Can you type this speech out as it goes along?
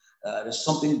there's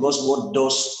something God's word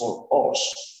does for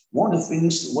us. One of the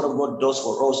things the word of God does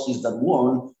for us is that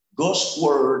one, God's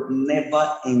word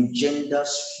never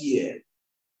engenders fear.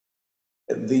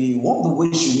 One of the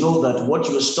ways you know that what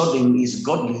you're studying is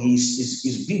godly,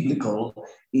 is biblical,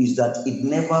 is that it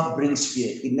never brings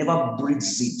fear. It never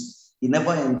breeds it. It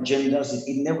never engenders it.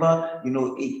 It never,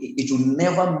 it will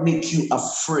never make you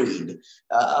afraid.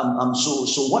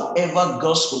 So whatever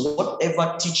gospel,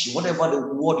 whatever teaching, whatever the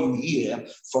word you hear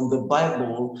from the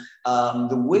Bible,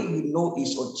 the way you know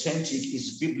is authentic,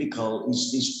 is biblical,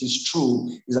 is true,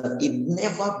 is that it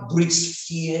never breeds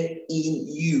fear in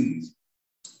you.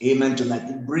 Amen tonight.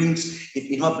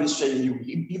 It not brings fear in you.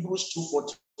 In Hebrews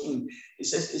 2:14, it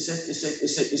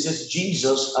says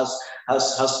Jesus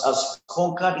has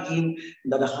conquered him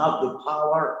that have the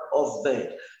power of death.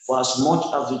 For as much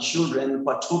as the children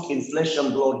partook in flesh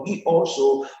and blood, he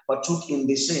also partook in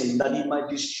the same, that he might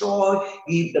destroy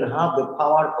him that have the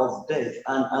power of death,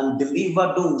 and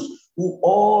deliver those who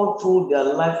all through their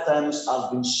lifetimes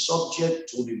have been subject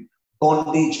to the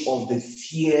bondage of the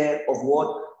fear of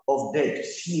what? Of death.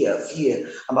 Fear. And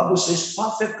the Bible says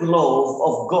perfect love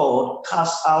of God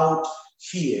casts out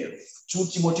fear. 2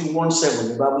 Timothy 1:7,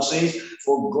 the Bible says,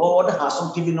 for God has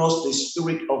not given us the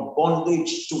spirit of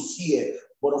bondage to fear,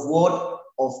 but of what?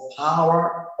 Of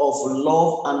power, of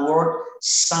love, and what?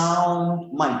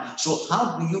 Sound mind. So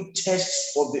how do you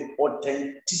test for the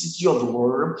authenticity of the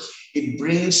word? It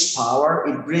brings power,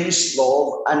 it brings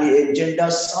love, and it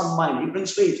engenders sound mind. It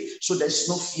brings faith. So there's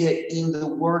no fear in the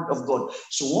word of God.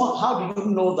 So how do you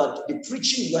know that the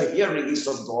preaching you are hearing is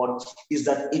of God? Is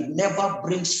that it never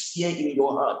brings fear in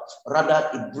your heart. Rather,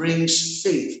 it brings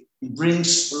faith. It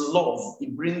brings love.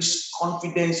 It brings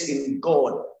confidence in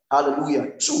God.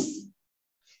 Hallelujah. 2,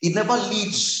 it never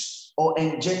leads or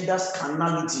engenders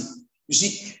carnality. You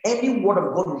see, any word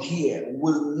of God you hear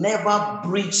will never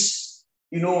breach,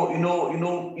 the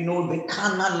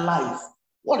carnal life.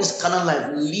 What is carnal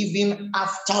life? Living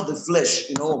after the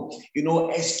flesh,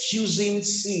 excusing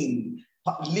sin,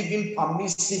 living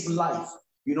permissive life.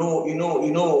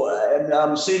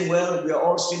 I'm saying, well, we are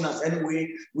all sinners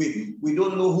anyway. We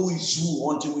don't know who is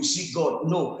who until we see God.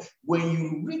 No, when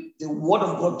you read the word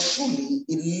of God truly,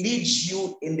 it leads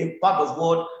you in the path of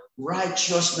what?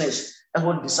 Righteousness. That's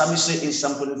what the psalmist said in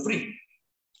Psalm 23.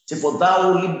 Say, for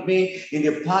thou will lead me in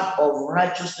the path of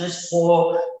righteousness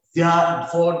for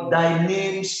thy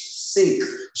name's sake.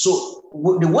 So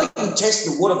the way you test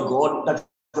the word of God that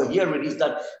here it is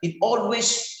that it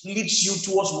always leads you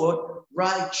towards what?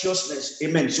 Righteousness.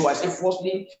 Amen. So I say,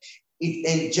 firstly, it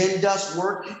engenders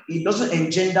word. It doesn't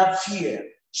engender fear.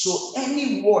 So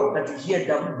any word that you hear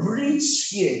that brings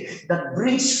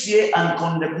fear and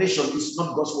condemnation is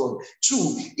not God's word. 2,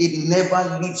 it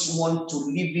never leads one to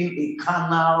living a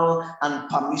carnal and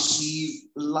permissive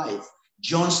life.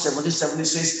 John 17:7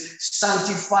 says,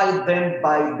 sanctify them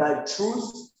by thy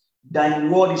truth. Thy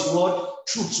word is what?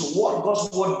 Truth. So what God's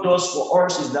word does for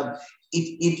us is that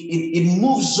it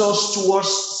moves us towards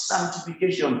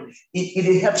sanctification.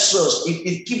 It helps us.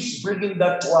 It keeps bringing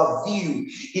that to our view.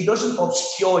 It doesn't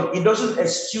obscure it. It doesn't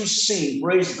excuse sin.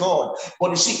 Praise God. But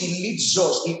you see, it leads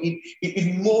us.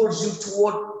 It molds you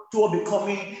toward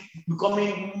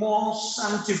becoming more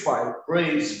sanctified.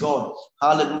 Praise God.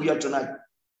 Hallelujah tonight.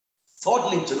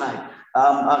 Thirdly tonight,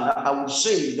 and I would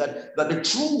say that the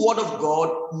true word of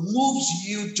God moves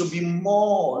you to be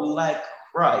more like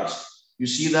Christ. You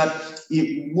see that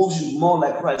it moves you more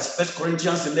like Christ. 1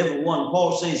 Corinthians 11:1,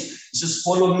 Paul says,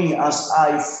 follow me as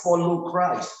I follow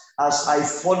Christ. As I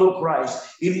follow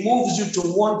Christ, it moves you to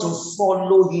want to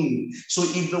follow him. So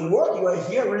if the word you are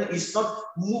hearing is not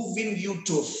moving you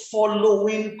to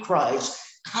following Christ,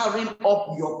 carrying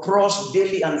up your cross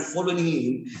daily and following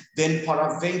him, then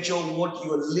peradventure what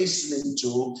you're listening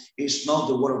to is not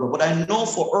the word of God. But I know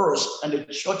for us and the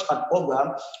church at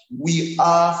Oga, we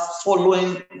are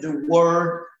following the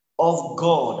word of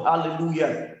God.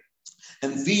 Hallelujah.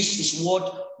 And this is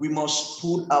what we must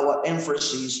put our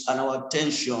emphasis and our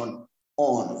attention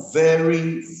on.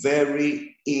 Very,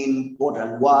 very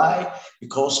important. Why?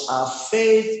 Because our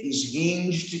faith is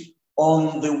hinged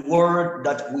on the word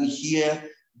that we hear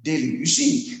daily. You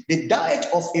see, the diet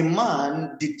of a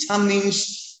man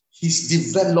determines his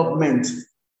development.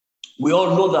 We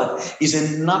all know that is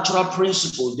a natural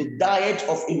principle. The diet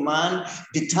of a man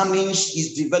determines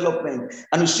his development.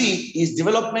 And you see, his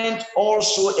development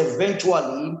also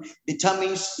eventually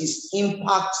determines his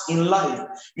impact in life.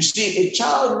 You see, a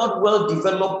child not well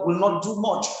developed will not do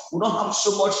much, will not have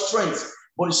so much strength.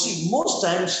 But you see, most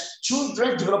times,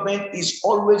 children's development is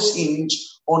always hinged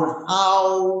on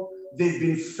how they've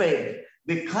been fed.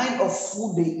 The kind of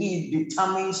food they eat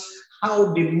determines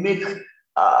how they make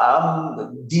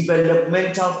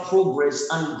developmental progress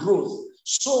and growth.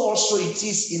 So also it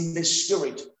is in the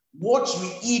spirit. What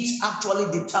you eat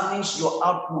actually determines your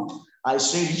output. I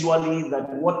say usually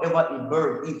that whatever a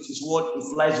bird eats is what it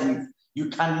flies with. You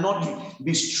cannot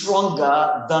be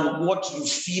stronger than what you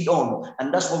feed on.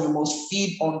 And that's why we must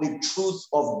feed on the truth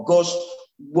of God's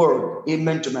word.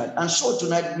 Amen tonight. And so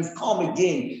tonight we've come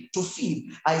again to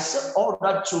feed. I said all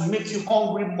that to make you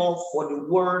hungry more for the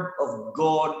word of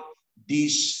God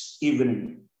this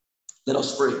evening. Let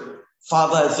us pray.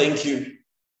 Father, I thank you.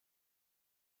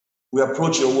 We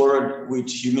approach your word with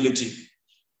humility.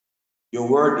 Your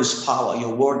word is power.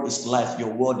 Your word is life.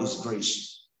 Your word is grace.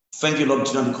 Thank you, Lord,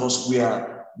 tonight, because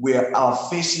our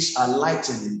faces are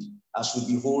lightened as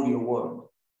we behold your word.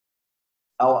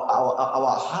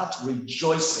 Our heart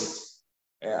rejoices.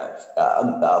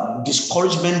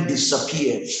 Discouragement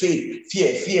disappears.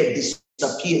 Fear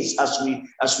disappears as we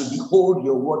behold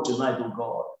your word tonight, oh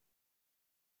God.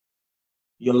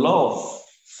 Your love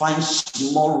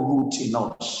finds more root in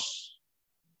us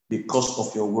because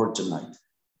of your word tonight.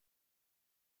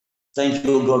 Thank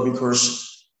you, God, because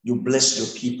you bless your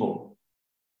people.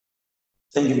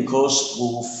 Thank you because we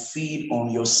will feed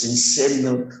on your sincere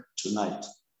milk tonight.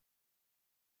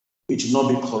 It will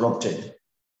not be corrupted.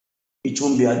 It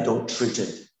won't be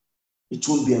adulterated. It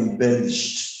won't be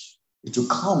embellished. It will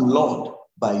come, Lord,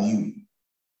 by you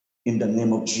in the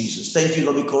name of Jesus. Thank you,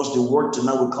 Lord, because the word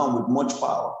tonight will come with much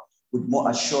power, with more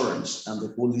assurance, and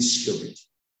the Holy Spirit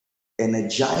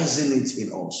energizing it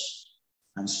in us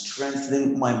and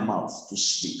strengthening my mouth to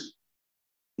speak.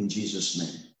 In Jesus'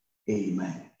 name,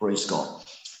 amen. Praise God.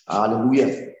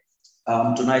 Hallelujah.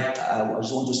 Tonight, I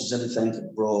just want to sincerely thank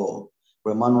Bro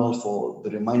Emmanuel for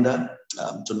the reminder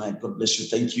tonight. God bless you.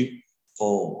 Thank you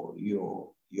for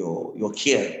your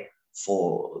care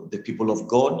for the people of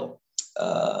God.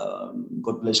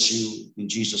 God bless you in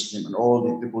Jesus' name, and all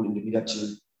the people in the media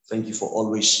team. Thank you for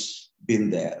always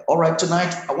being there. All right,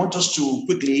 tonight, I want us to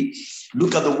quickly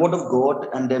look at the Word of God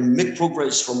and then make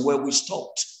progress from where we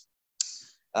stopped.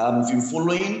 If you're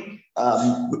following,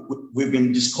 we've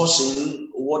been discussing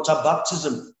water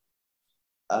baptism.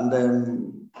 And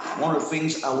then one of the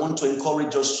things I want to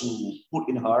encourage us to put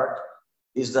in heart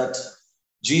is that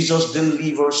Jesus didn't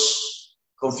leave us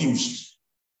confused.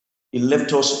 He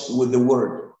left us with the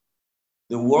word.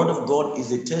 The word of God is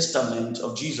the testament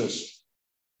of Jesus.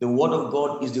 The word of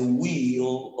God is the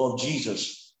will of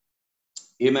Jesus.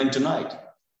 Amen tonight.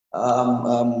 I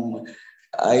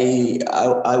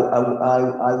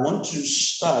want to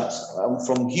start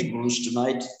from Hebrews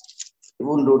tonight,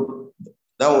 even though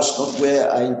that was not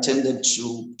where I intended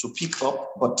to pick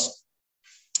up, but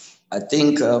I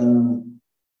think,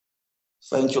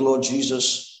 thank you, Lord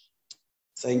Jesus.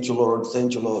 Thank you, Lord.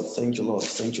 Thank you, Lord. Thank you, Lord.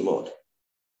 Thank you, Lord.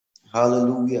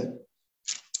 Hallelujah.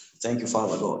 Thank you,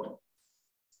 Father God.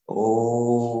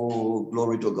 Oh,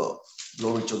 glory to God.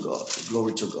 Glory to God.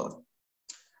 Glory to God.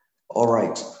 All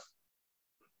right.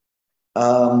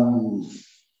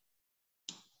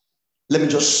 Let me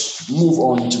just move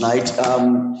on tonight.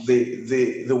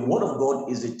 The word of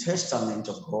God is the testament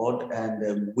of God,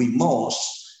 and we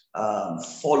must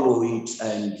follow it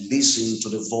and listen to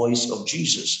the voice of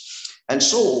Jesus. And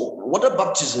so, water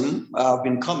baptism have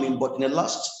been coming, but in the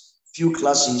last few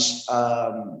classes,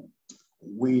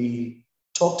 we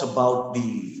talked about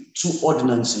the two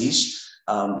ordinances,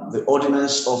 the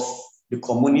ordinance of the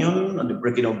communion and the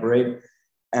breaking of bread,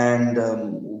 and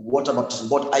water baptism.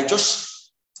 But I just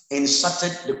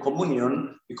inserted the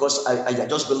communion because I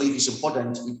just believe it's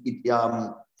important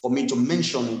for me to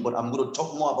mention it, but I'm going to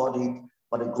talk more about it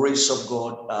by the grace of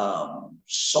God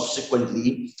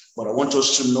subsequently. But I want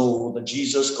us to know that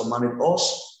Jesus commanded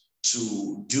us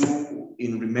to do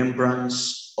in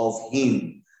remembrance of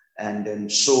him. And then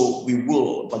so we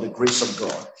will by the grace of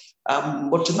God.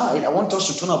 But tonight, I want us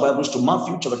to turn our Bibles to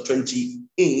Matthew chapter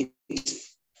 28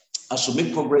 as we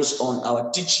make progress on our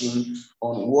teaching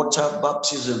on water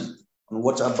baptism.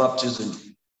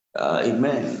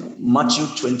 Amen. Matthew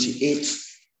 28.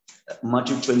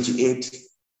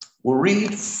 We'll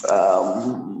read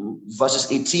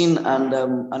verses 18 and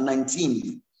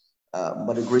 19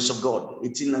 by the grace of God.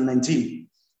 18 and 19.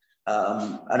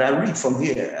 And I read from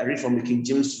here. I read from the King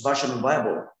James Version of the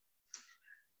Bible.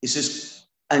 It says,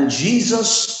 "And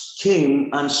Jesus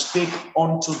came and spake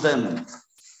unto them."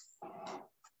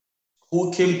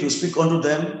 Who came to speak unto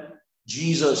them?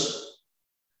 Jesus.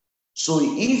 So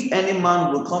if any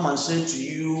man will come and say to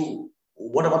you,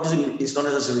 water baptism is not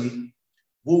necessary,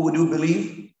 who would you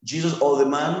believe? Jesus or the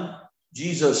man?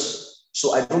 Jesus.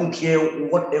 So I don't care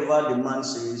whatever the man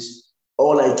says.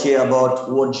 All I care about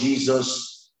what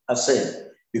Jesus has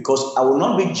said. because I will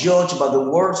not be judged by the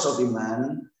words of a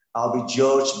man. I'll be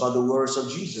judged by the words of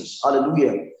Jesus.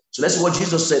 Hallelujah. So that's what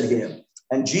Jesus said here.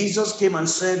 And Jesus came and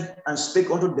said and spake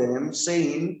unto them,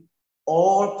 saying,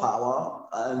 all power,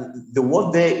 and the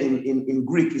word there in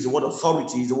Greek is the word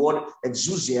authority, is the word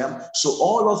exousia. So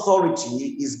all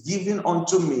authority is given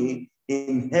unto me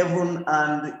in heaven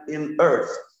and in earth.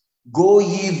 Go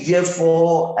ye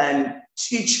therefore and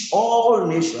teach all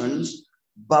nations,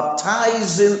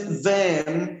 baptizing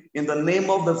them in the name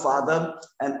of the Father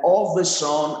and of the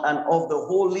Son and of the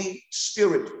Holy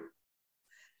Spirit,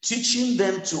 teaching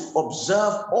them to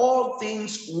observe all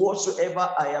things whatsoever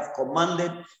I have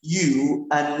commanded you.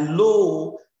 And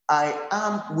lo, I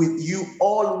am with you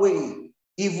always,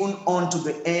 even unto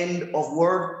the end of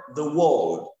the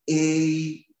world.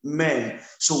 Amen.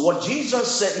 So what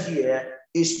Jesus said here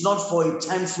is not for a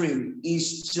time frame,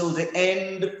 it's till the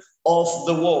end of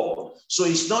the world. So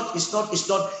it's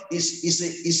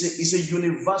a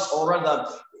universe, or rather,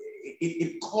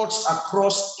 it cuts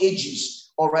across ages.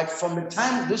 All right, from the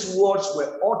time these words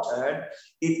were uttered,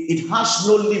 it has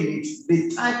no limit. The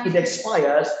time it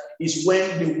expires is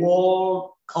when the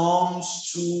world comes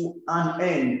to an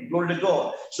end. Glory to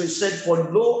God. So he said,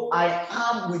 for lo, I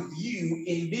am with you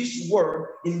in this word,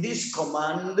 in this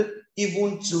command,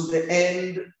 even to the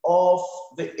end of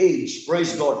the age.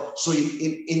 Praise God. So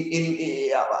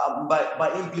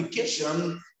by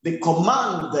implication, the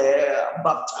command there,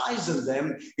 baptizing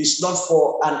them, is not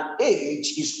for an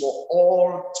age, it's for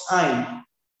all time.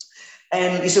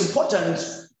 And it's important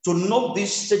to note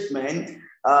this statement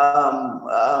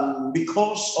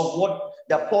because of what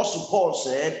the Apostle Paul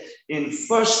said in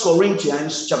 1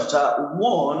 Corinthians chapter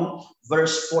 1,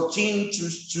 verse 14 to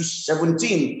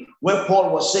 17, where Paul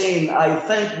was saying, I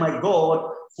thank my God,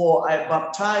 for I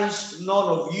baptized none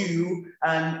of you,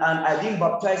 and I didn't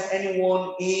baptize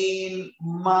anyone in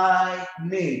my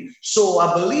name. So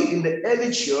I believe in the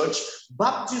early church,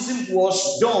 baptism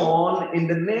was done in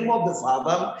the name of the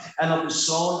Father and of the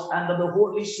Son and of the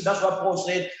Holy Spirit. That's why Paul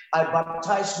said, I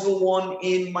baptized no one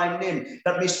in my name.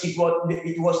 That means it was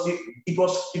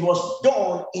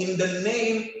done in the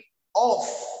name of.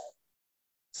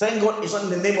 Thank God it's not in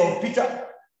the name of Peter,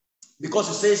 because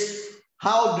it says,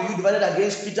 how do you divide it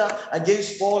against Peter,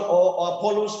 against Paul, or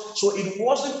Apollos? So it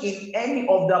wasn't in any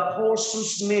of the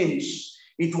apostles' names.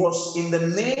 It was in the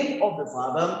name of the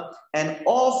Father and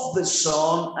of the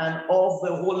Son and of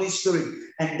the Holy Spirit.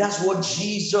 And that's what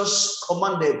Jesus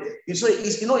commanded. So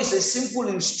it's a simple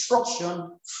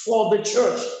instruction for the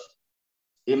church.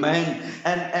 Amen.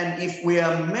 And if we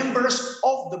are members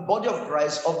of the body of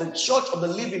Christ, of the church of the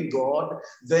living God,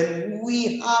 then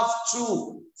we have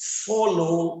to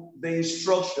follow the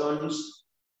instructions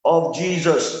of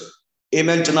Jesus.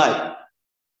 Amen tonight.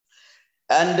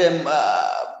 And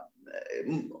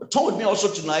turn with me also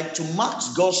tonight to Mark's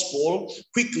Gospel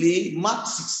quickly. Mark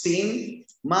 16.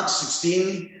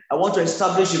 I want to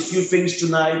establish a few things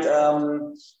tonight.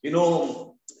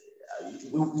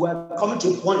 We're coming to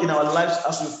a point in our lives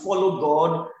as we follow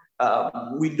God.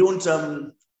 We don't,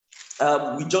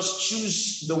 we just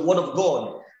choose the word of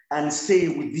God and stay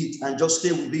with it and just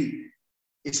stay with it.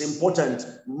 It's important.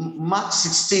 Mark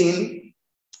 16,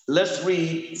 let's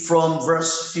read from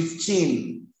verse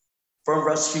 15. From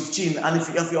verse 15. And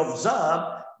if you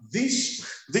observe, these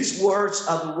words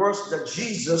are the words that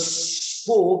Jesus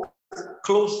spoke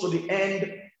close to the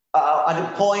end, at the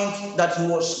point that he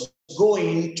was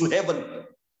going to heaven.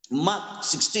 Mark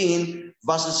 16,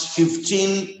 verses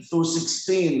 15 through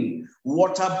 16.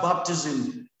 Water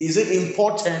baptism. Is it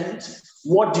important?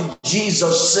 What did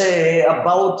Jesus say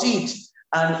about it?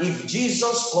 And if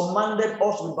Jesus commanded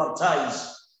us to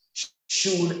baptize,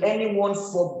 should anyone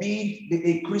forbid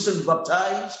a Christian to be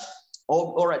baptized?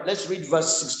 All right, let's read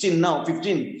verse 16 now,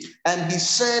 15. And he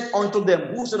said unto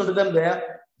them, who said unto them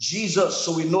there? Jesus.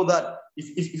 So we know that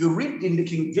if you read in the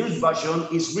King James Version,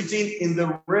 it's written in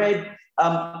the red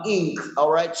ink.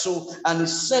 All right. So, and he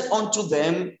said unto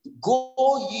them,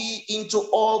 go ye into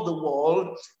all the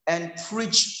world and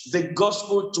preach the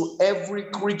gospel to every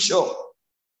creature.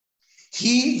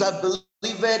 He that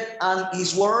believeth and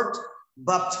is word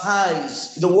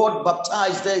baptized. The word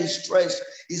baptized there is stressed.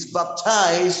 Is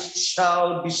baptized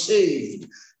shall be saved.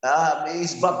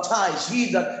 Is baptized.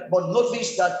 But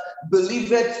notice that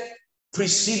believeth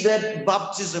preceded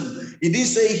baptism. It didn't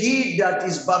say he that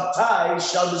is baptized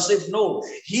shall be saved. No,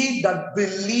 he that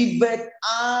believeth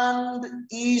and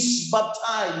is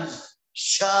baptized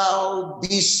shall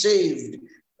be saved.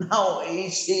 Now,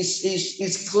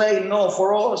 it's clear enough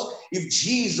for us. If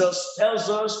Jesus tells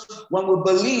us when we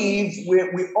believe,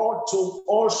 we ought to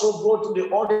also go to the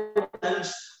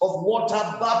ordinance of water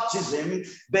baptism,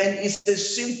 then it's a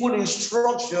simple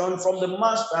instruction from the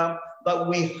Master that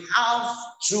we have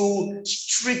to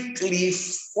strictly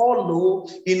follow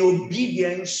in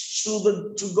obedience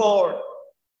to God.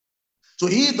 So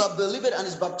he that believeth and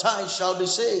is baptized shall be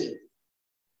saved.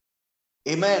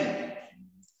 Amen.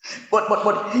 But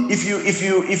if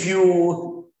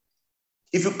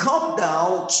you come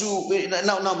down to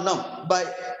now by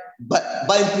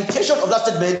implication of that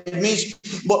statement, it means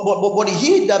but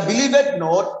he that believeth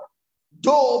not,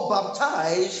 though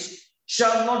baptized,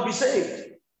 shall not be saved.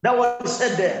 That what is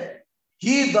said there.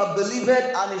 He that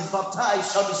believeth and is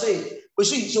baptized shall be saved. But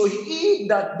see, so he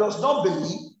that does not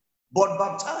believe but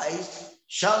baptized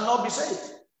shall not be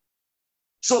saved.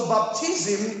 So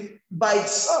baptism by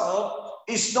itself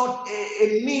is not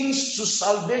a means to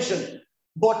salvation.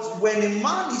 But when a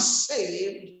man is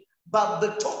saved, by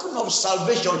the token of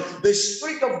salvation, the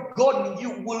Spirit of God in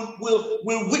you will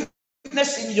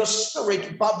witness in your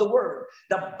spirit by the word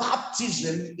that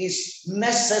baptism is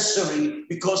necessary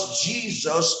because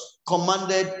Jesus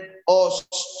commanded us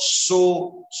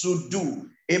so to do.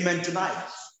 Amen tonight.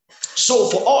 So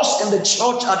for us in the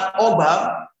church at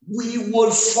Oba, we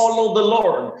will follow the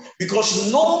Lord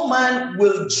because no man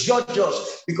will judge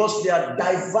us because there are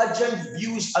divergent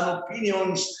views and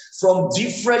opinions from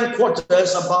different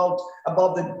quarters about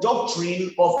the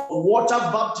doctrine of water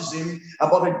baptism,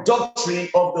 about the doctrine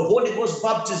of the Holy Ghost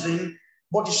baptism.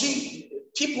 But you see,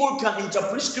 people can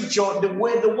interpret scripture the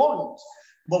way they want.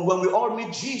 But when we all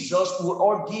meet Jesus, we will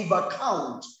all give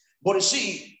account. But you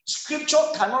see, scripture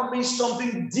cannot mean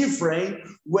something different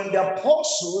when the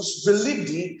apostles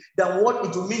believed it than what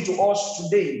it will mean to us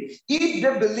today. If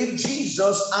they believe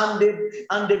Jesus and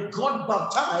they got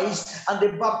baptized and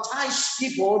they baptized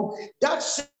people, that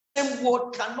same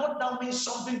word cannot now mean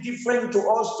something different to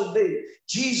us today.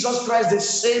 Jesus Christ, the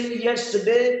same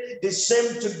yesterday, the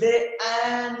same today,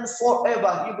 and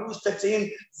forever. Hebrews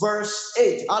 13, verse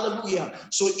 8. Hallelujah.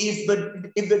 So if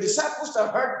the disciples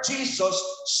that heard Jesus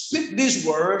speak these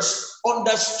words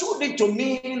understood it to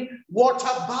mean water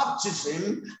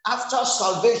baptism after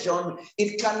salvation,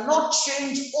 it cannot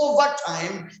change over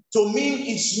time to mean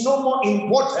it's no more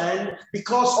important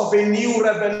because of a new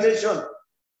revelation.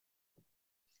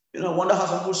 I wonder how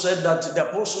some people said that the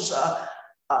apostles are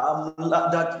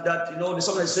there's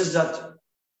something that says that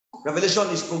revelation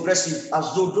is progressive,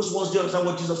 as though those ones don't understand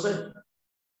what Jesus said.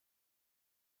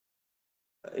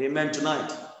 Amen tonight.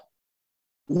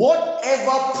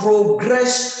 Whatever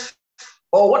progress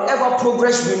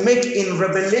we make in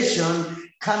revelation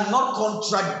cannot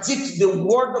contradict the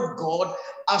word of God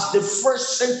as the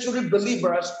first century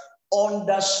believers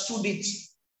understood it.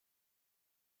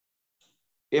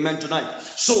 Amen tonight.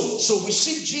 So we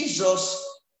see Jesus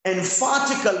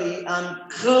emphatically and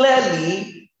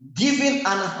clearly giving and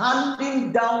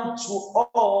handing down to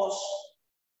us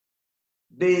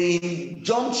the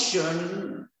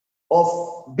injunction of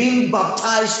being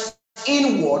baptized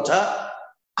in water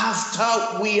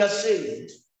after we are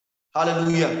saved.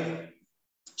 Hallelujah.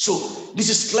 So this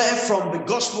is clear from the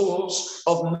Gospels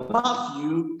of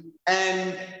Matthew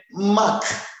and Mark.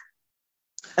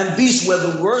 And these were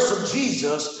the words of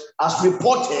Jesus as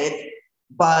reported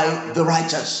by the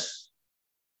writers.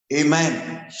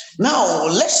 Amen. Now,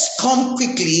 let's come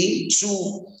quickly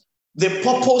to the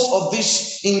purpose of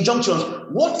this injunction.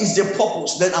 What is the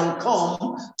purpose? Then I will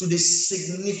come to the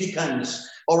significance.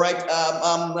 All right.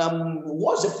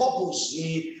 What's the purpose?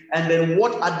 And then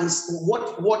what are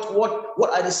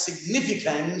the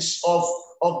significance of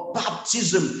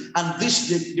baptism? And this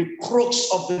the crux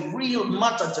of the real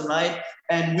matter tonight.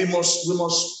 And we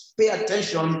must pay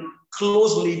attention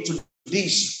closely to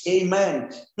this. Amen.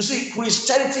 You see,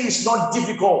 Christianity is not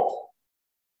difficult.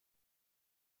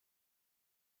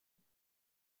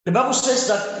 The Bible says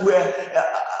that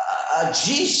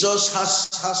Jesus has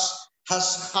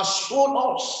shown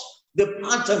us the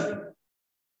pattern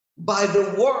by the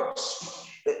words.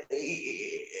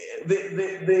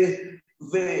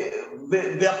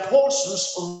 The apostles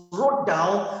wrote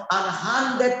down and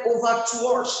handed over to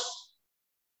us.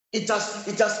 It has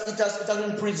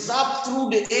been preserved through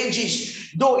the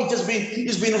ages, though it's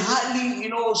been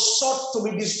highly sought to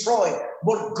be destroyed.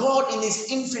 But God, in His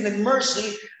infinite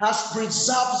mercy, has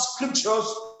preserved scriptures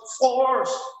for us.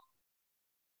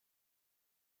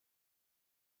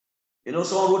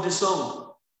 Someone wrote a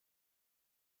song,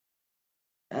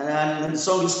 and the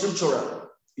song is scriptural.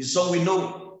 It's a song we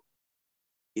know.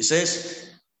 It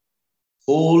says,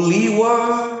 "Holy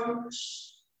words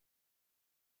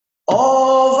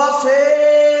of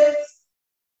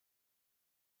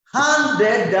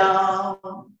handed down,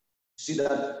 see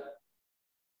that,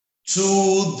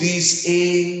 to this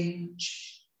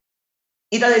age.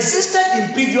 It had existed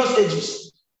in previous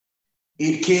ages.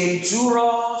 It came to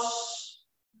us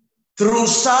through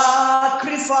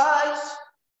sacrifice.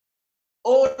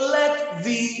 Oh, let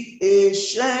the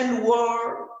ancient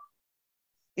world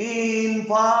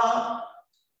impart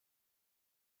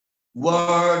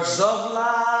words of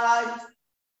life,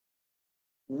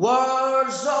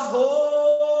 words of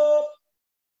hope.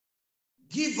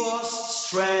 Give us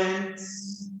strength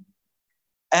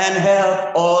and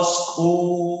help us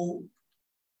cope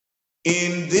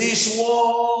in this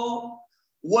world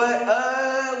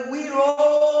where we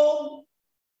roam.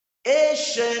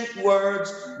 Ancient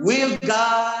words will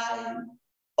guide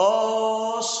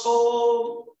us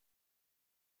home.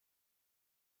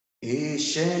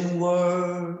 Ancient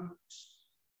words,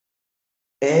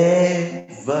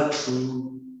 ever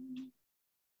true,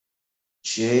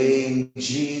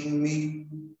 changing me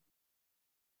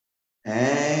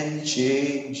and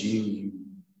changing you.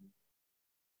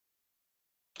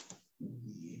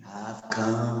 We have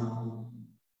come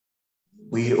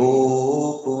with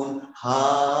open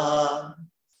heart.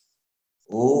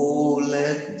 Oh,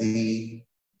 let the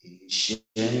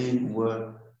ancient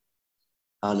word,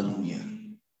 hallelujah.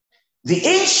 The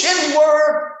ancient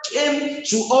word came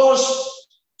to us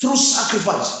through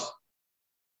sacrifice.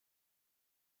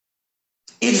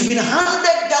 It's been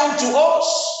handed down to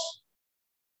us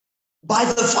by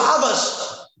the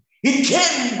fathers. It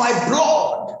came by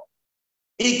blood.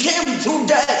 It came through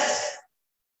death,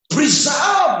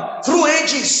 preserved through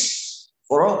ages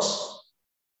for us.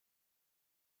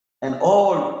 And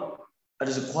all that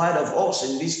is required of us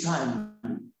in this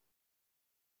time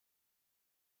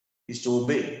is to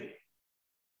obey.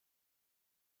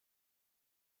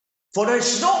 For there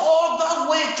is no other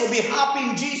way to be happy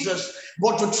in Jesus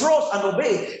but to trust and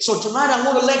obey. So tonight I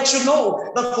want to let you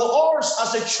know that for us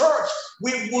as a church,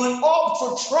 we will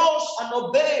also trust and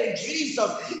obey Jesus,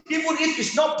 even if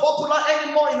it's not popular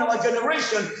anymore in our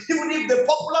generation, even if the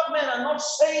popular men are not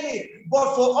saying it.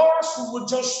 But for us, we will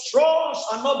just trust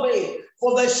and obey.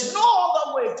 For there's no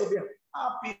other way to be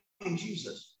happy in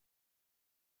Jesus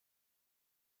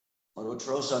but to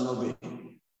trust and obey.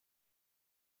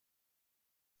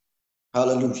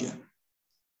 Hallelujah.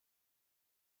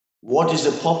 What is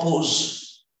the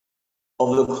purpose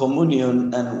of the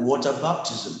communion and water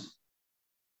baptism?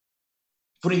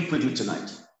 Pretty quickly tonight.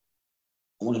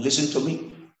 I want to listen to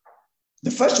me.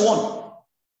 The first one.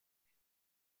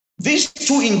 These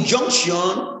two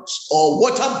injunctions or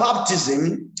water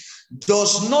baptism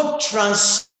does not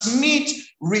transmit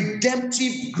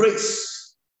redemptive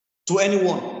grace to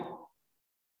anyone.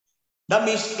 That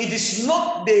means it is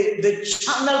not the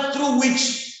channel through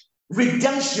which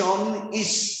redemption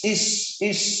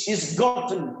is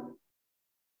gotten.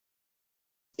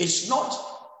 It's not.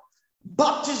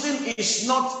 Baptism is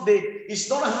not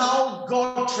how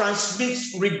God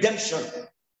transmits redemption.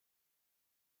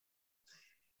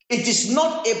 It is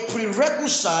not a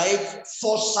prerequisite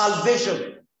for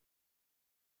salvation.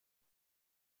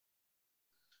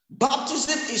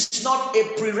 Baptism is not a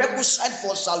prerequisite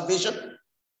for salvation.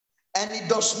 And it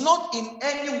does not in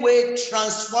any way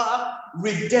transfer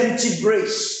redemptive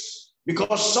grace.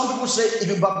 Because some people say if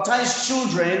you baptize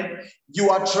children, you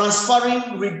are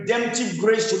transferring redemptive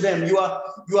grace to them. You are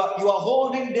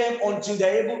holding them until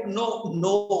they're able.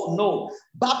 No.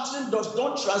 Baptism does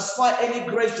not transfer any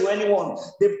grace to anyone.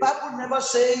 The Bible never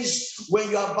says when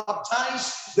you are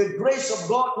baptized, the grace of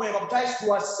God, when you are baptized,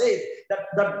 you are saved.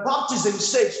 That baptism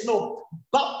saves. No,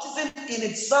 baptism in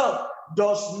itself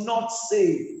does not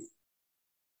save.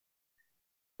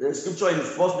 The scripture in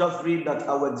 1 John 3 that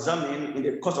I will examine in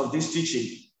the course of this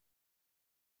teaching.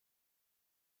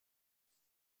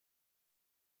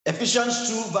 Ephesians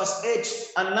 2 verse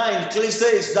 8 and 9 clearly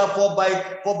says that for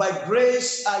by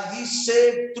grace are ye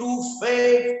saved through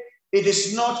faith. It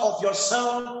is not of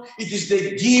yourself, it is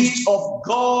the gift of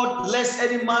God, lest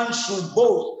any man should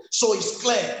boast. So it's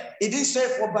clear. It didn't say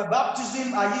for by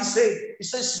baptism are ye saved. It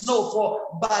says no,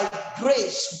 for by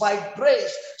grace, by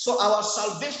grace. So our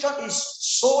salvation is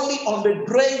solely on the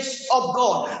grace of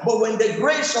God. But when the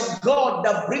grace of God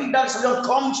that brings that salvation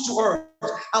comes to earth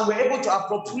and we're able to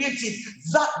appropriate it,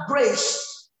 that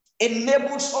grace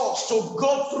enables us to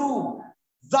go through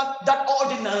that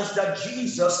ordinance that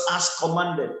Jesus has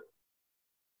commanded.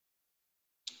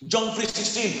 John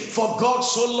 3:16, for God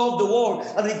so loved the world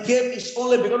that he gave his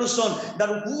only begotten Son,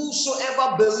 that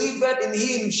whosoever believeth in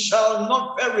him shall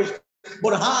not perish,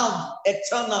 but have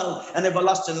eternal and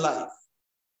everlasting life.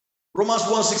 Romans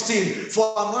 1:16,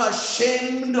 for I'm not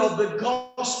ashamed of the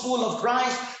gospel of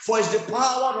Christ, for it's the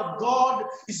power of God,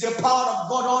 it's the power of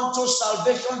God unto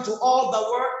salvation to all the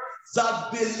world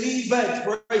that believeth.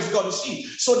 Praise God. You see,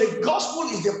 so the gospel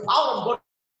is the power of God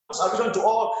salvation to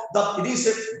all that it is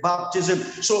a baptism.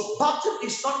 So baptism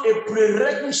is not a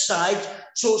prerequisite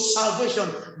to salvation,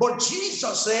 but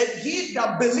Jesus said, he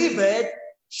that believeth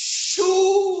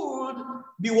should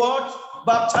be what?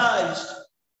 Baptized.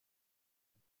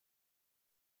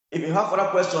 If you have other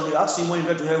questions, you ask him when you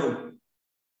get to heaven.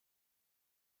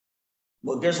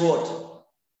 But guess what?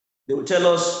 They will tell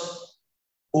us,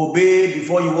 obey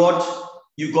before you what?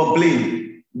 You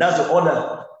complain. That's the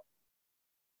order.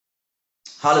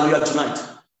 Hallelujah tonight.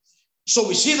 So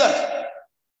we see that.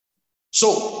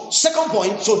 So second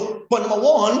point, so point number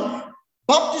one,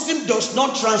 baptism does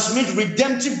not transmit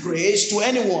redemptive grace to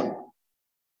anyone.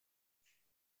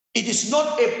 It is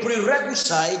not a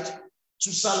prerequisite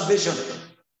to salvation.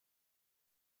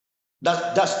 That's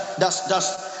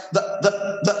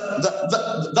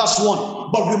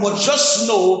one. But we must just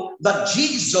know that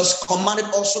Jesus commanded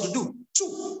also to do.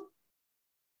 Two.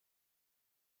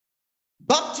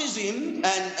 Baptism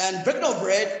and breaking of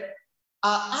bread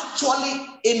are actually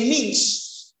a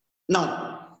means.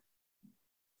 Now,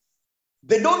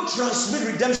 they don't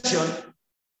transmit redemption,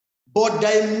 but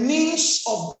they're a means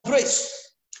of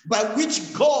grace by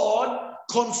which God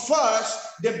confers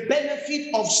the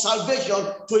benefit of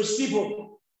salvation to his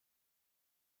people.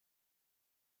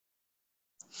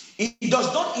 It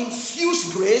does not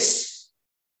infuse grace,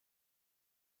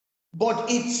 but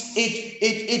it's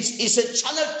a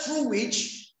channel through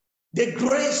which the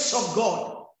grace of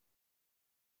God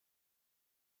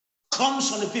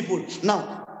comes on the people.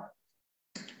 Now,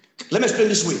 let me explain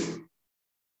this way.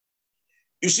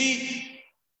 You see,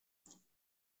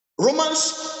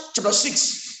 Romans chapter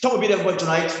 6, talk a bit about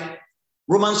tonight.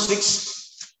 Romans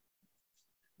 6,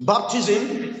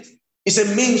 baptism is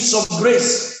a means of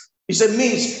grace. It's a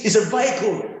means, it's a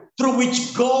vehicle through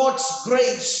which God's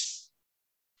grace,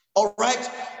 all right,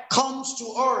 comes to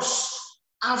us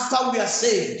after we are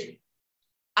saved.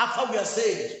 After we are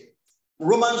saved.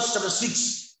 Romans chapter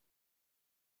 6.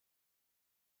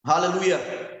 Hallelujah.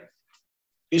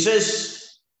 It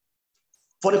says,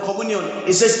 for the communion,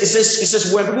 it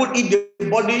says, when people eat the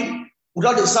body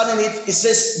without discerning it, it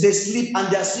says they sleep and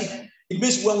they are sick. It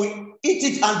means when we eat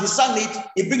it and discern it,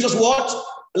 it brings us what?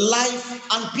 Life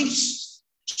and peace.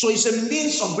 So it's a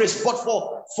means of grace. But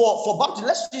for baptism,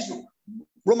 let's read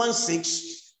Romans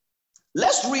 6.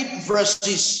 Let's read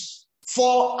verses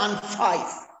 4 and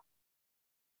 5.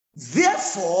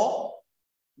 Therefore,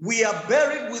 we are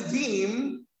buried with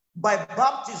him by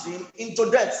baptism into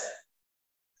death,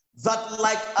 that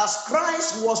like as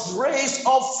Christ was raised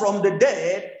up from the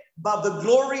dead by the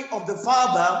glory of the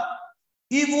Father,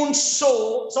 even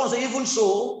so, someone say, even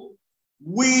so,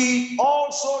 we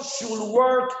also should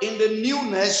work in the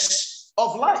newness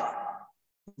of life.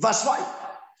 Verse 5.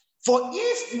 For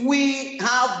if we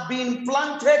have been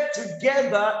planted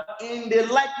together in the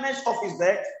likeness of his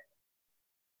death,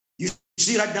 you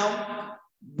see right now,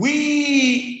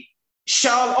 we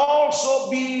shall also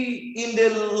be in the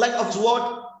light of his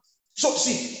word. So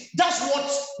see, that's what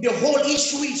the whole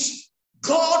issue is.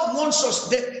 God wants us,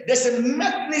 there's a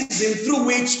mechanism through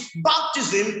which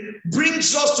baptism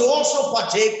brings us to also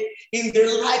partake in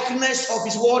the likeness of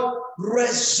his word,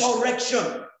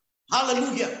 resurrection.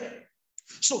 Hallelujah.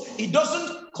 So it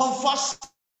doesn't confess,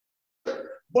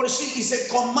 but you see, it's a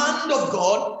command of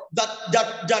God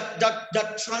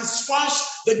that transfers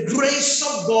the grace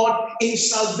of God in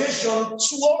salvation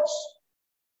to us.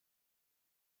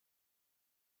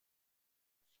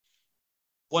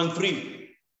 Point 3.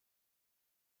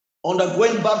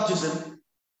 Undergoing baptism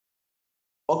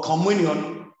or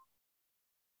communion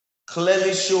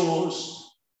clearly shows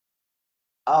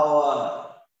our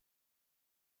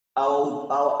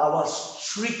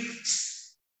strict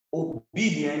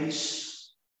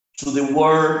obedience to the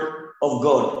word of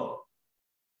God.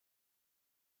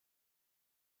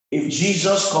 If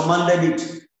Jesus commanded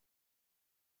it,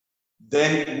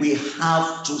 then we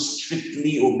have to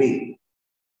strictly obey.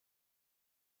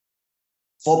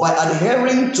 For by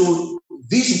adhering to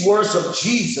these words of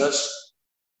Jesus,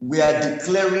 we are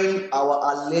declaring our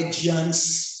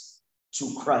allegiance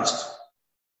to Christ.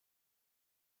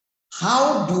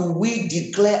 How do we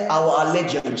declare our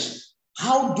allegiance?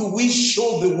 How do we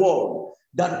show the world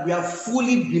that we have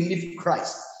fully believed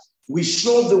Christ? We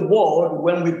show the world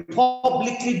when we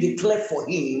publicly declare for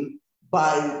him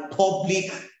by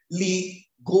publicly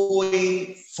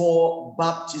going for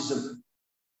baptism.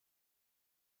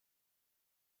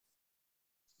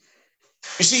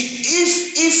 You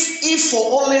see, if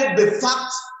for only the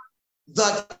fact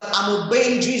that I'm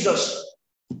obeying Jesus,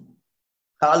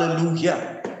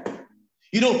 hallelujah.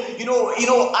 You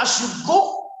know, as you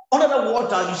go under the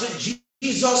water, you say,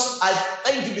 Jesus, I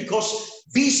thank you because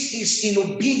this is in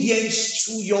obedience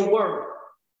to your word.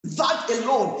 That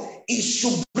alone is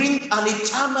to bring an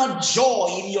eternal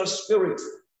joy in your spirit.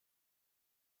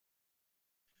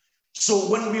 So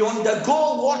when we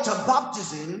undergo water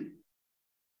baptism,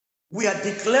 we are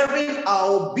declaring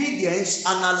our obedience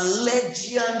and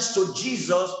allegiance to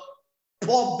Jesus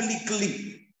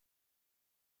publicly.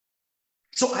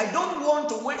 So I don't want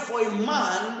to wait for a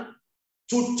man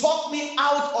to talk me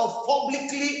out of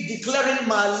publicly declaring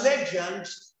my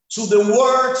allegiance to the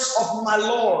words of my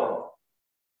Lord,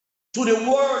 to the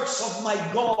words of my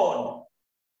God,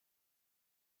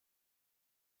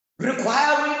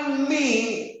 requiring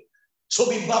me to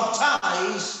be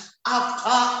baptized after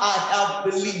I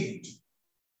have believed.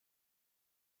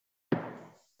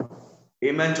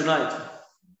 Amen tonight.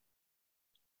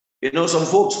 You know, some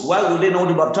folks, why would they not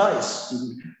be baptized?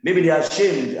 Maybe they are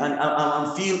ashamed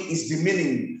and feel it's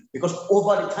demeaning because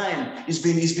over the time it's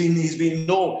been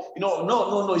no.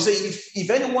 You say, if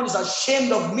anyone is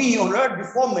ashamed of me on earth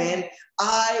before men,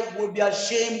 I will be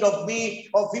ashamed of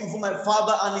him for my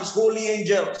Father and his holy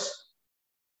angels.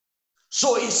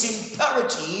 So it's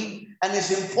imperative and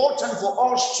it's important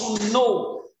for us to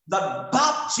know that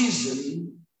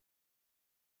baptism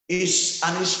is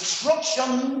an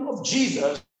instruction of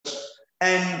Jesus,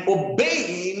 and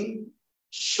obeying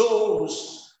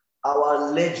shows our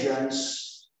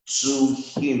allegiance to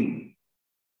him.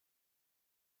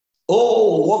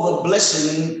 Oh, what a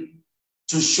blessing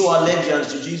to show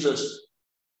allegiance to Jesus.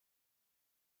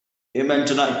 Amen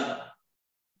tonight.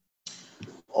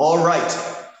 All right.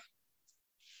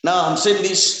 Now I'm saying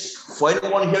this for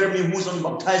anyone hearing me who's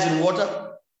unbaptized in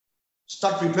water.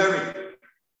 Start preparing.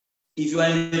 If you are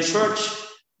in a church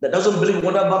that doesn't believe in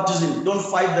water baptism, don't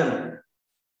fight them.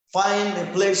 Find a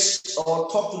place or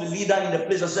talk to the leader in the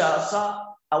place and say, sir,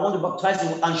 I want to baptize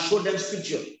you, and show them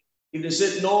scripture. If they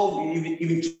say no, if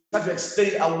you try to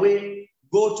extend it away,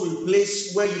 go to a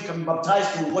place where you can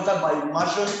baptize in water by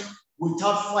immersion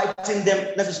without fighting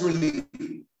them necessarily.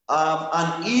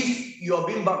 And if you are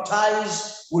being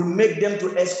baptized, will make them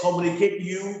to excommunicate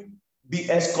you,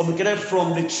 be excommunicated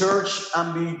from the church,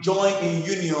 and be joined in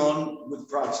union with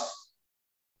Christ.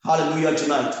 Hallelujah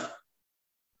tonight.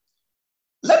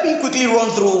 Let me quickly run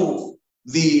through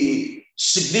the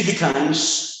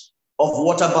significance of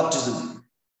water baptism.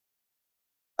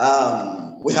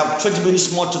 We have 20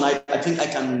 minutes more tonight. I think I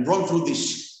can run through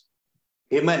this.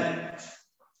 Amen.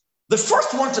 The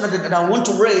first one that I want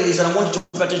to raise and I want you to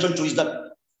pay attention to is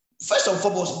that, first and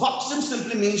foremost, baptism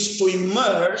simply means to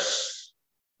immerse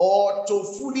or to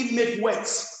fully make wet.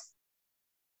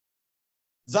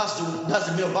 That's the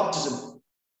meaning of baptism.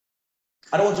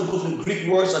 I don't want to go to the Greek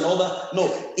words and all that.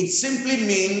 No, it simply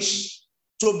means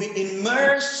to be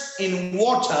immersed in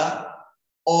water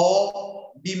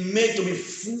or be made to be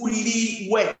fully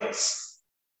wet.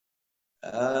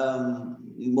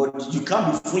 But you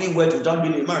can't be fully wet without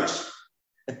being immersed.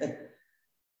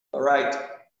 All right.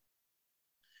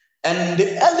 And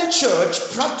the early church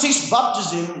practiced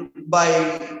baptism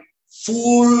by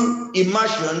full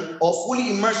immersion or fully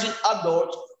immersing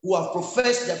adults who have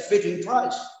professed their faith in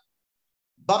Christ.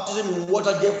 Baptism in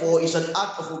water, therefore, is an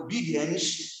act of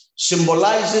obedience,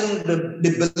 symbolizing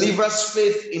the believer's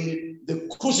faith in the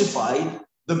crucified,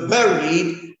 the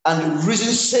buried, and the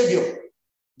risen Savior.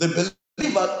 The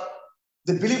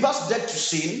believer's death to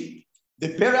sin,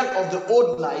 the burial of the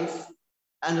old life,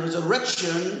 and the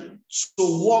resurrection to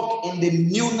walk in the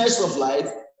newness of life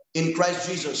in Christ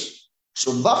Jesus.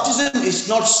 So baptism is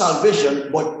not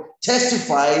salvation, but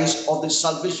testifies of the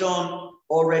salvation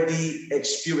already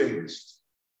experienced.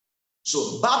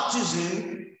 So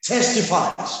baptism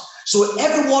testifies. So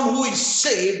everyone who is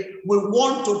saved will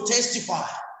want to testify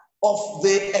of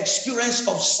the experience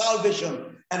of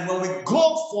salvation. And when we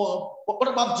go for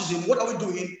water baptism, what are we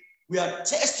doing? We are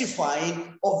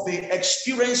testifying of the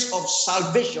experience of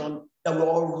salvation that we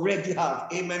already have.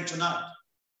 Amen tonight.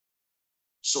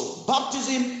 So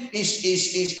baptism is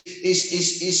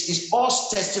us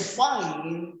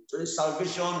testifying to the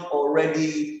salvation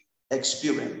already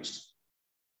experienced.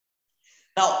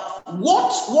 Now,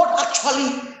 what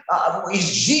actually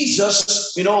is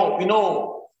Jesus,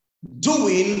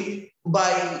 doing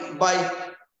by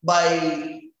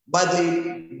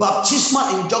the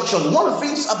baptismal injunction? One of the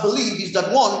things I believe is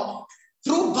that, one,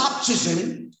 through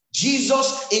baptism,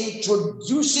 Jesus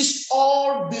introduces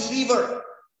all believers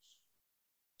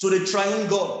to the triune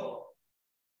God.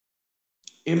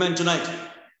 Amen tonight.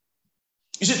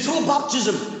 You see, through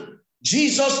baptism,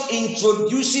 Jesus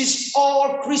introduces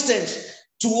all Christians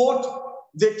toward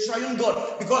the triune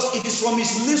God, because it is from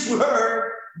his lips we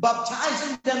heard,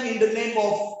 baptizing them in the name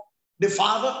of the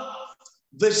Father,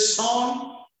 the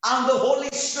Son, and the Holy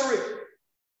Spirit.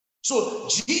 So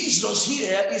Jesus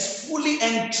here is fully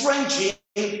entrenching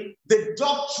the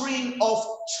doctrine of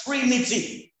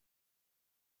Trinity.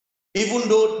 Even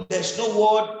though there's no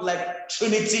word like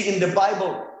Trinity in the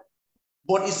Bible,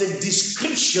 but it's a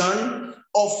description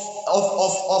of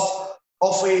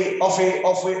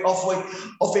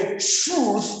a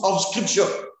truth of Scripture.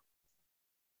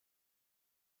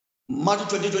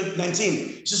 Matthew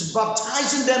 20:19, it says,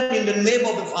 baptizing them in the name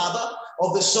of the Father,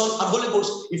 of the Son, and Holy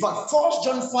Ghost. In fact, 1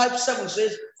 John 5:7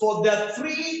 says, for there are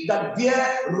three that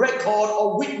bear record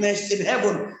or witness in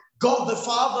heaven: God the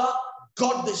Father,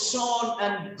 God the Son,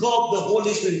 and God the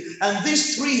Holy Spirit. And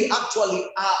these three actually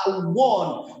are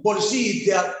one. But you see,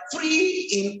 they are three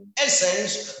in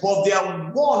essence, but they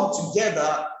are one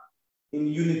together in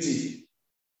unity.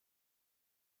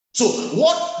 So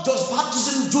what does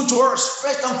baptism do to us?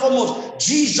 First and foremost,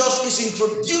 Jesus is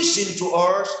introducing to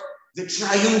us the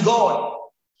triune God.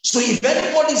 So if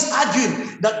anybody is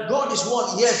arguing that God is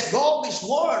one, yes, God is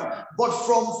one, but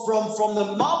from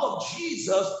the mouth of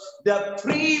Jesus, there are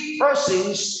three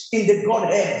persons in the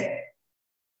Godhead: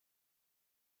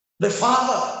 the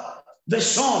Father, the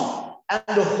Son,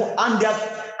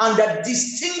 and they're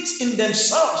distinct in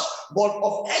themselves, but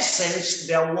of essence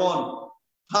they are one.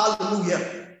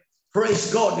 Hallelujah.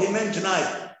 Praise God. Amen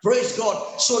tonight. Praise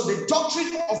God. So the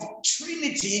doctrine of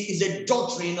Trinity is a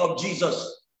doctrine of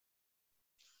Jesus.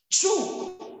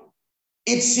 2,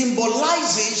 it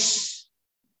symbolizes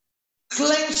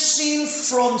cleansing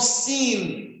from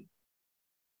sin.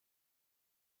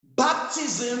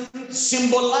 Baptism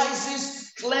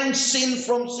symbolizes cleansing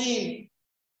from sin.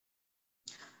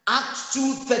 Acts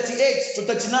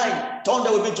 2:38-39. Turn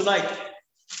that with me tonight.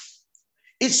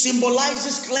 It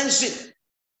symbolizes cleansing.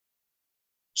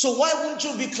 So why won't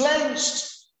you be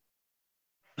cleansed?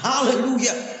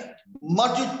 Hallelujah.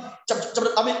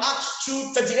 Acts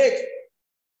 2:38.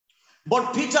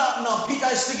 But Peter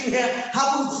is speaking here,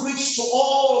 having preached to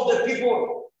all the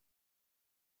people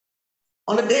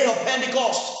on the day of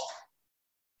Pentecost,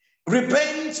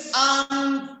 repent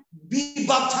and be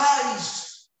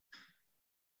baptized.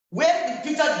 Where did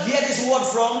Peter hear this word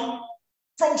from?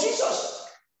 From Jesus.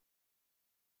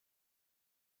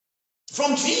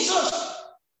 From Jesus.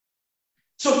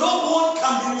 So no one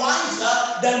can be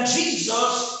wiser than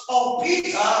Jesus or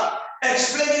Peter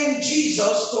explaining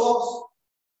Jesus to us.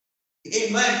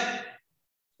 Amen.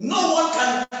 No one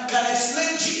can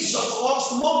explain Jesus to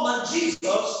us more than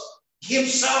Jesus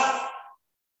himself.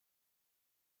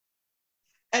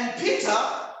 And Peter,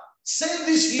 saying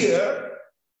this here,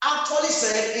 actually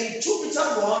said in 2 Peter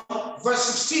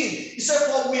 1:16, he said,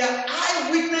 for we are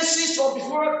eyewitnesses of his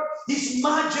word, his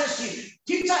majesty.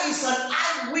 Peter is an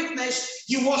eyewitness.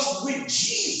 He was with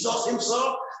Jesus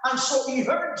himself, and so he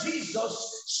heard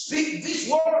Jesus speak these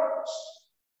words.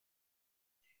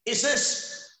 It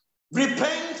says,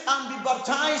 repent and be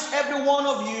baptized, every one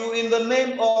of you, in the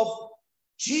name of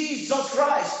Jesus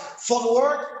Christ, for the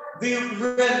word, the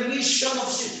remission of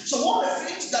sin. So one of the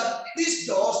things that this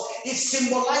does, it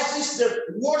symbolizes the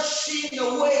washing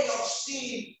away of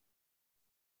sin.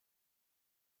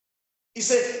 It's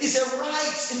a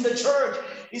right in the church.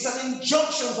 It's an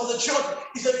injunction for the church.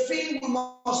 It's a thing we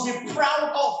must be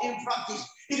proud of in practice.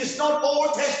 It is not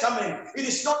Old Testament.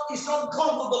 It's not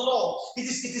gone with the law. It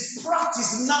is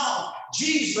practice now.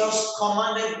 Jesus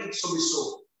commanded it to be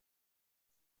so.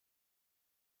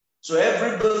 So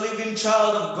every believing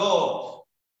child of God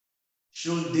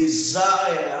should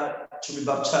desire to be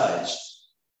baptized.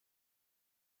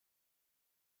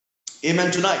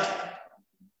 Amen tonight.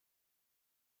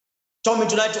 Turn me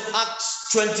tonight to Acts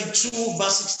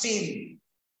 22:16.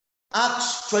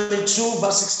 Acts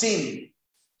 22:16.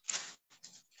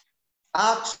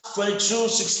 Acts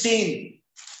 22:16.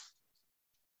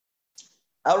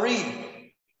 I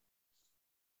read.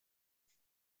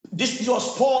 This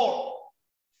was Paul.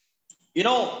 You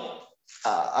know,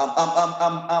 I'm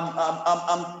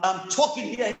talking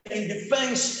here in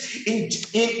defense in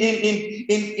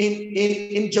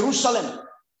Jerusalem,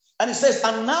 and it says,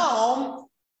 and now,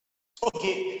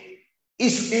 okay,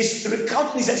 is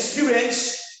recounting his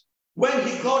experience when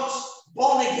he got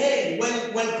born again,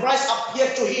 when Christ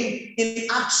appeared to him in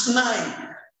Acts 9.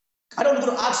 I don't go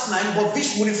to Acts 9, but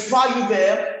this will refer you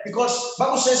there, because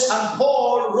Bible says, and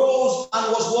Paul rose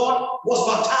and was what? Was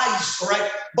baptized, right?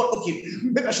 But okay,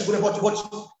 maybe I should go about what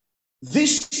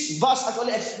this verse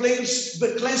actually explains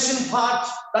the cleansing part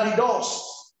that he does.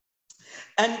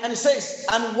 And it says,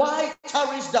 and why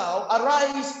tarriest thou?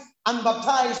 Arise and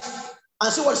baptize.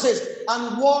 And see what it says,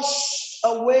 and wash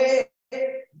away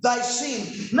thy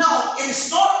sin. Now,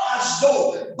 it's not as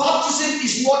though baptism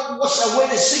is what wash away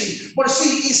the sin, but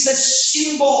see, it's a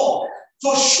symbol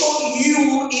to show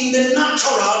you in the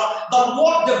natural that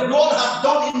what the blood has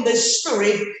done in the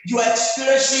spirit, you are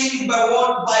experiencing by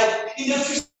what? By in the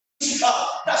physical.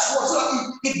 That's what,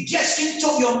 so it gets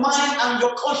into your mind and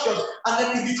your conscience, and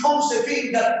then it becomes a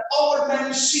thing that all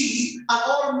men see and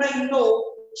all men know,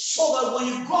 so that when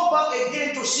you go back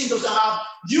again to sin, those have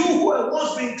you who have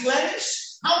once been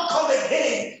cleansed, how come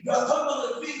again you are talking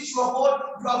about the things you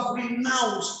have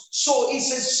renounced? So it's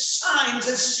a sign, it's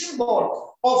a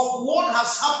symbol of what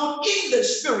has happened in the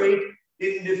spirit,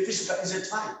 in the physical. It's a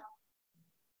time.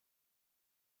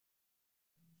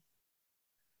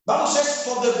 Bible says,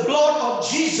 for the blood of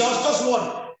Jesus does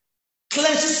what?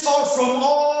 Cleanses us from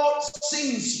all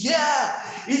sins. Yeah,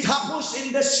 it happens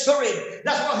in the spirit.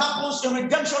 That's what happens in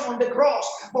redemption on the cross.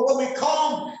 But when we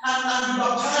come and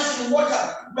baptize in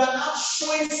water, we are now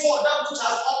showing forth that which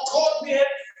has occurred there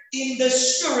in the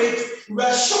spirit. We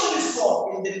are showing it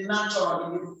forth in the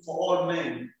natural for all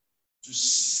men to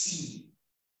see.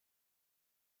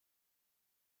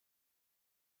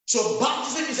 So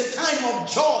baptism is a time of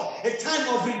joy, a time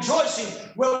of rejoicing,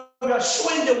 where we are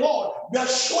showing the world, we are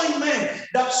showing men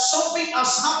that something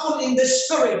has happened in the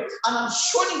spirit, and I'm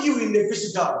showing you in the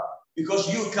physical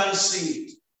because you can't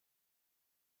see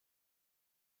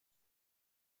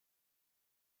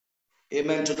it.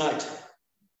 Amen tonight.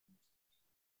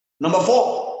 Number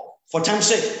 4, for time's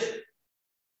sake.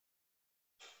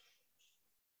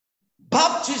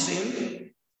 Baptism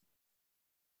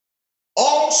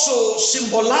also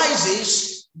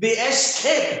symbolizes the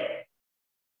escape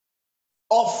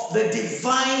of the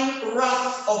divine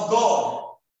wrath of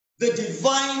God, the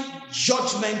divine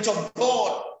judgment of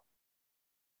God.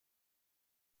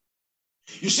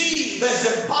 You see, there's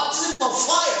a baptism of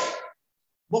fire,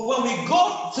 but when we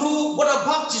go through water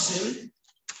baptism,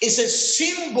 it's a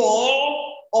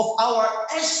symbol of our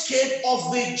escape of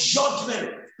the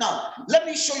judgment. Now, let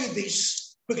me show you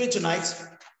this quickly tonight.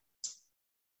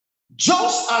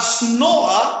 Just as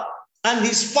Noah and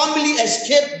his family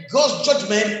escaped God's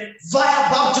judgment via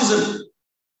baptism.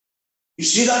 You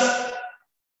see that?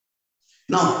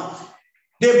 Now,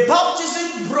 the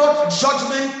baptism brought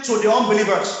judgment to the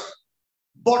unbelievers.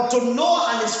 But to Noah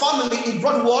and his family, it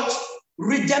brought what?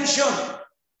 Redemption.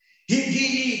 By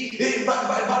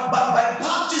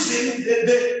baptism,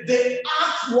 the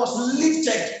ark was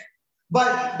lifted. By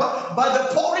the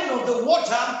pouring of the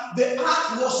water, the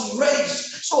ark was raised.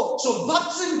 So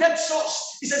baptism helps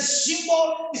us. It's a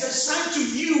symbol, it's a sign to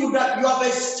you that you have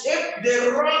escaped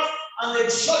the wrath and the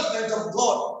judgment of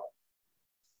God.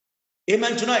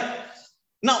 Amen tonight.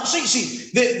 Now,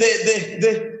 see,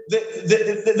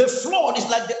 the flood is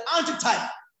like the antitype.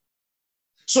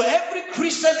 So every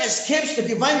Christian escapes the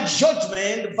divine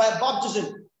judgment by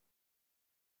baptism.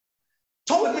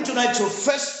 Turn with me tonight to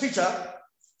 1 Peter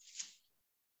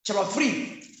chapter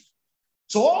 3.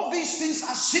 So all these things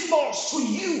are symbols to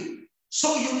you,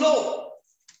 so you know.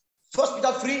 1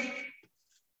 Peter 3.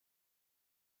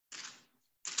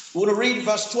 We're going to read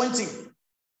verse 20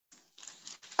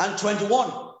 and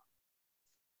 21.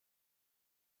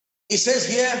 It says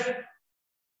here,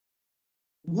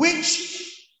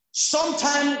 which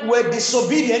sometime were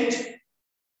disobedient,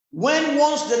 when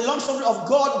once the long-suffering of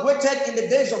God waited in the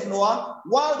days of Noah,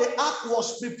 while the ark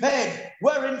was prepared,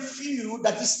 wherein few,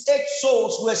 that is 8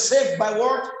 souls, were saved by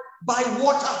what? By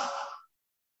water.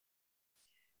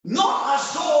 Not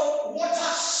as though water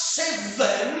saved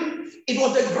them, it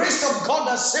was the grace of God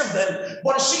that saved them.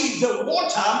 But see, the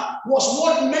water was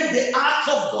what made the ark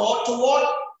of God to what?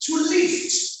 To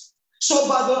lift. So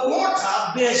by the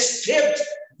water, they escaped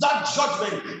that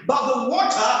judgment. By the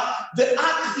water, the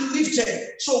ark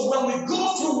lifted. So when we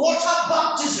go through water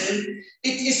baptism, it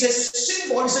is a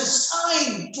symbol, it's a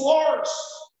sign to us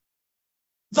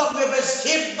that we have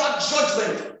escaped that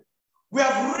judgment. We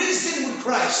have risen with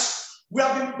Christ. We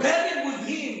have been buried with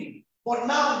him. But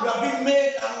now we have been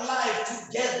made alive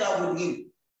together with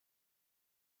him.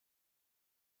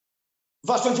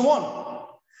 Verse 21.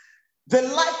 The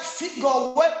like figure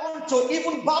whereunto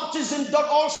even baptism doth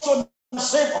also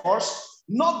save us,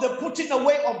 not the putting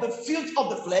away of the filth of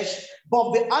the flesh,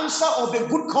 but the answer of the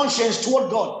good conscience toward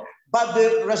God, by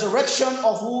the resurrection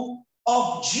of who?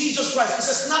 Of Jesus Christ. It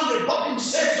says, now the baptism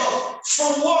saves us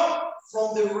from what?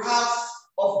 From the wrath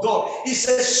of God. It's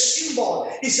a symbol,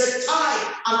 it's a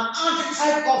type, an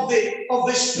antitype of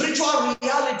the spiritual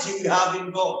reality we have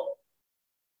in God.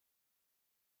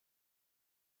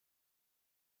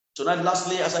 Tonight,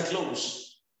 lastly, as I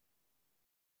close,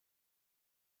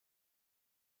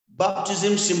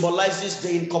 Baptism symbolizes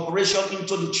the incorporation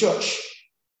into the church.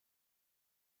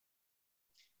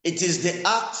 It is the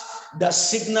act that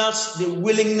signals the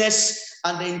willingness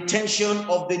and the intention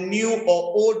of the new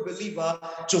or old believer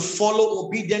to follow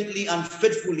obediently and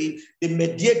faithfully the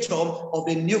mediator of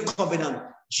the new covenant,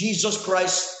 Jesus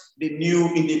Christ, in the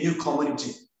new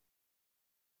community.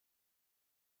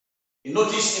 You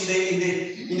notice in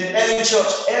the early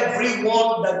church,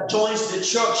 everyone that joins the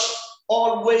church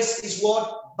always is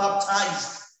what?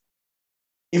 Baptized.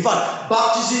 In fact,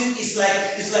 baptism is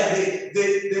like the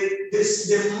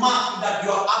mark that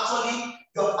you're actually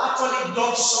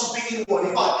done something in what.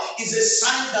 In fact, it's a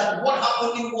sign that what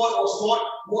happened in what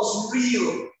was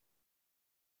real.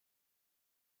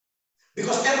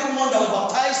 Because everyone that was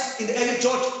baptized in the early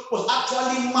church was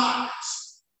actually marked.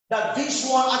 That this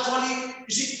one actually,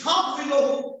 you see, how do we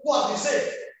know who has been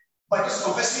saved? By just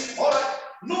confessing, all right,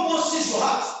 no one sees your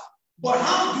heart. But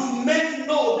how do men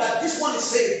know that this one is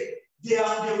saved? They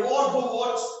all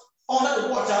go under the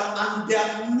water and they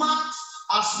are marked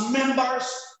as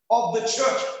members of the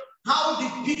church. How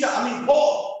did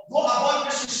Paul go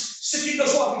about this seeking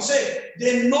those who have been saved?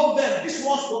 They know them. These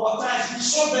ones were baptized. We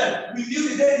saw them. We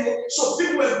knew them. So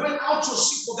people were going out to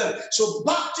seek for them. So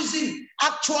baptism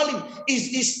actually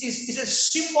is a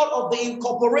symbol of the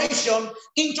incorporation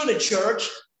into the church.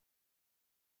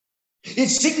 It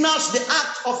signals the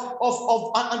act of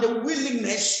and the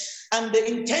willingness and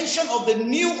the intention of the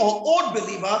new or old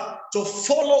believer to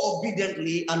follow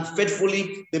obediently and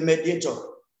faithfully the mediator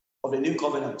of the new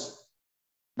covenant.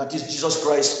 That is Jesus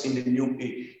Christ in the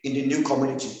new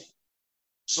community.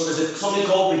 So there's something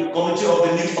called the community of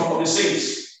the new of the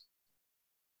saints.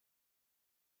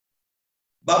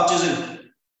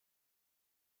 Baptism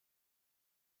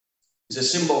is a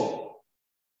symbol,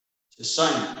 it's a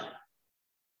sign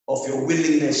of your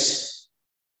willingness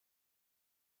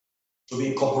to be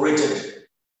incorporated.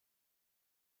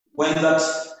 When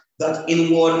that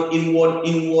inward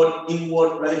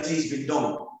reality has been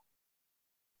done,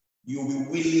 you'll be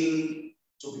willing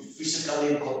to be physically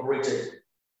incorporated.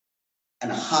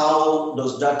 And how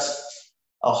is that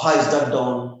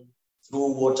done?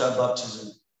 Through water baptism.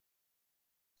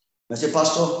 I say,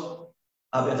 Pastor,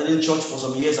 I've been attending church for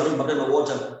some years. I don't baptize in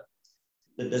water.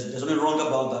 There's nothing wrong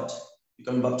about that. You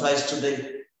can baptize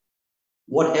today.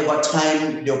 Whatever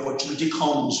time the opportunity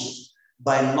comes,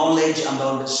 by knowledge and by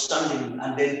understanding,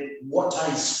 and then water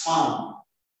is found,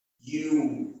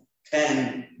 you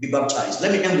can be baptized.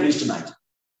 Let me end with this tonight.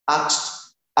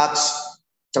 Acts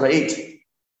chapter 8.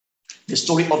 The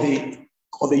story of the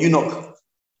eunuch.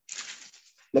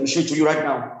 Let me show it to you right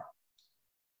now.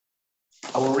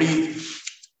 I will read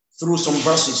through some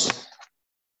verses.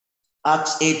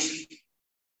 Acts 8.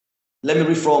 Let me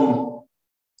read from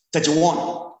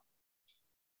 31.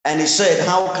 And he said,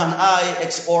 how can I,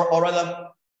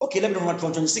 let me read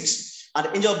from 26. And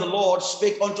the angel of the Lord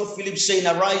spake unto Philip, saying,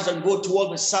 arise and go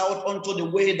toward the south unto the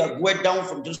way that went down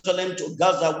from Jerusalem to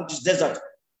Gaza, which is desert.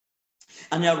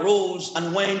 And he arose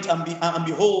and went, and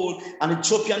behold, an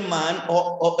Ethiopian man,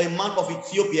 or a man of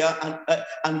Ethiopia,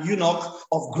 and eunuch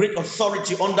of great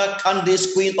authority under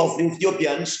Candace, queen of the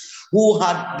Ethiopians, who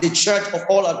had the church of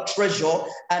all her treasure,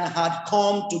 and had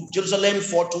come to Jerusalem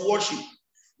to worship,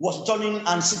 was turning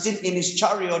and sitting in his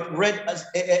chariot, read as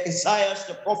Isaiah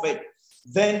the prophet.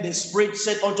 Then the Spirit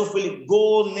said unto Philip,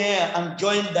 go near and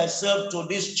join thyself to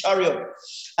this chariot.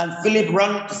 And Philip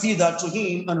ran thither to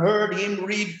him and heard him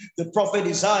read the prophet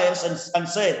Isaiah and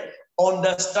said,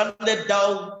 understandest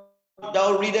thou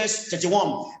readest?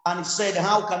 31. And he said,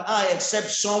 how can I,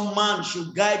 except some man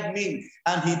should guide me?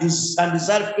 And he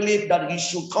desired Philip that he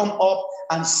should come up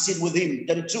and sit with him.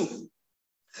 32.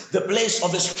 The place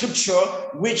of the scripture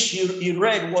which he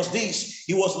read was this: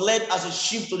 he was led as a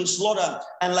sheep to the slaughter,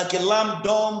 and like a lamb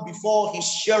dumb before his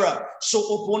shearer, so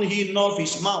opened he not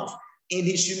his mouth. In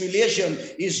his humiliation,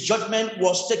 his judgment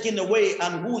was taken away,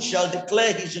 and who shall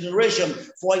declare his generation?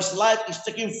 For his life is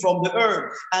taken from the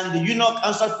earth. And the eunuch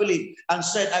answered Philip and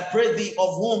said, I pray thee,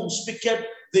 of whom speaketh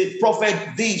the prophet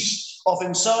this? Of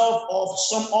himself, or of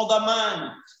some other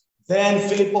man? Then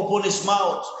Philip opened his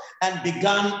mouth and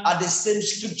began at the same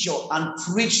scripture and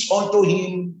preached unto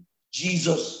him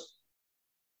Jesus.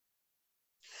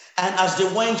 And as they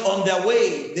went on their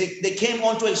way, they came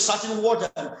unto a certain water,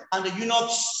 and the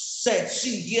eunuch said,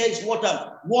 see, here is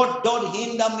water. What doth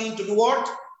hinder me to do what?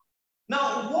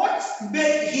 Now, what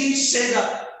made him say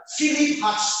that? Philip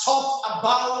had talked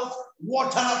about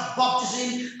water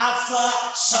baptism after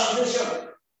salvation.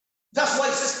 That's why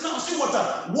he says, now, see water.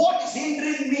 What is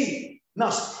hindering me? Now,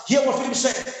 hear what Philip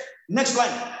said. Next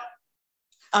line.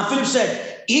 And Philip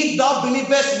said, if thou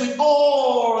believest with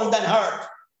all thine heart,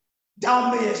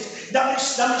 Thou mayest. That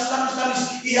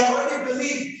means he had already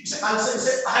believed. He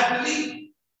said, I believe.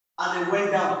 And they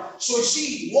went down. So you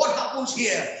see, what happens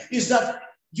here is that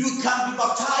you can be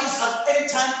baptized at any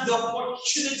time the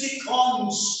opportunity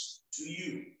comes to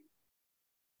you.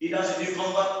 Either as a new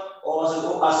convert or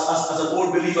as an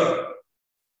old believer.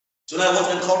 Tonight I want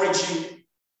to encourage you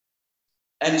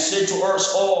and say to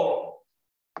us all,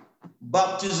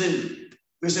 baptism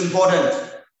is important.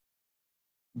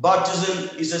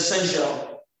 Baptism is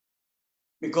essential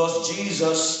because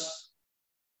Jesus,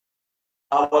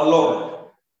 our Lord,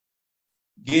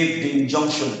 gave the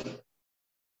injunction.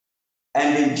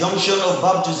 And the injunction of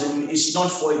baptism is not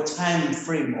for a time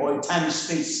frame or a time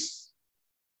space.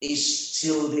 It's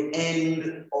till the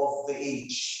end of the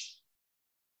age.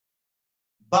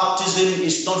 Baptism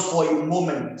is not for a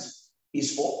moment.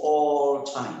 It's for all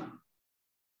time.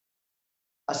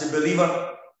 As a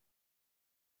believer,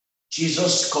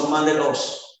 Jesus commanded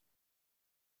us.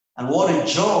 And what a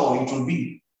joy it will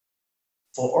be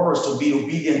for us to be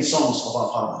obedient sons of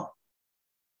our Father.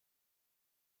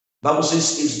 The Bible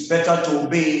says it's better to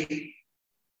obey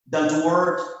than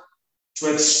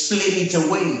to explain it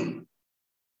away.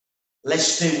 Let's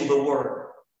stay with the word.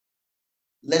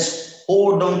 Let's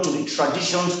hold on to the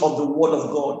traditions of the word of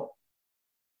God.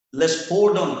 Let's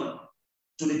hold on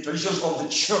to the traditions of the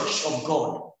church of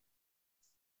God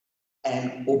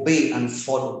and obey and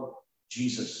follow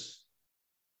Jesus.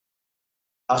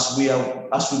 As we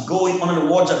go in under the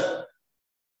water,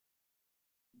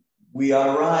 we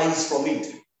arise from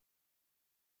it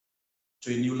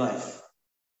to a new life.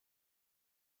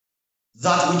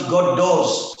 That which God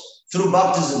does through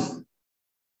baptism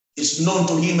is known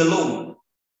to him alone.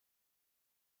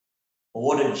 But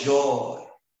what a joy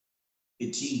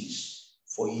it is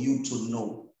for you to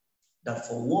know that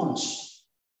for once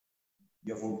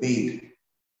you have obeyed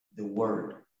the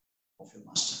word of your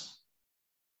master.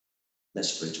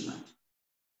 Let's pray tonight.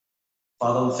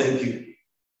 Father, we thank you.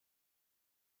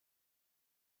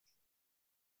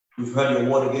 We've heard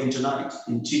your word again tonight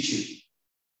in teaching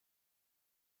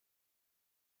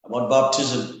about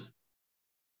baptism.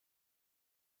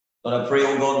 But I pray,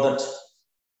 oh God, that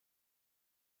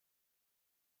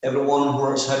everyone who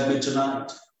has heard me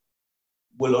tonight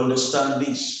will understand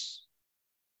this.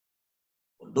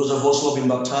 Those of us who have been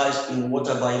baptized in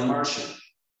water by immersion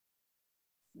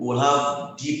will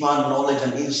have deeper knowledge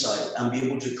and insight and be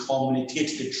able to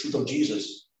communicate the truth of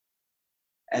Jesus.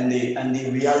 And the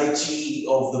reality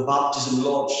of the baptism,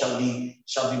 Lord, shall be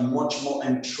much more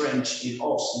entrenched in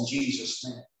us in Jesus'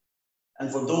 name. And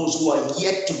for those who are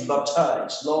yet to be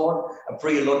baptized, Lord, I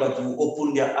pray, Lord, that you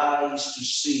open their eyes to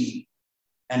see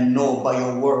and know by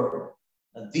your word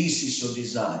that this is your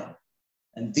desire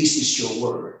and this is your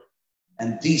word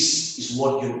and this is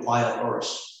what you require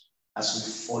us as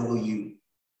we follow you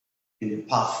in the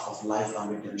path of life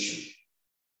and redemption.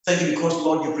 Thank you because,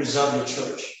 Lord, you preserve your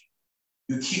church.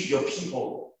 You keep your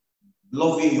people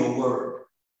loving your word,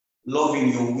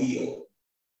 loving your will,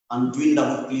 and doing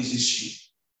that which pleases you.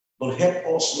 But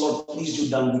help us, Lord, please do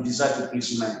that we desire to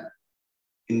please man.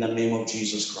 In the name of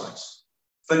Jesus Christ.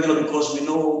 Thank you, Lord, because we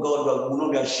know, God, we will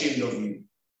not be ashamed of you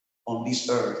on this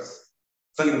earth.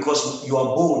 Thank you because you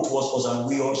are bold towards us and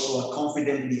we also are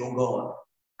confidently, oh God,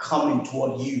 coming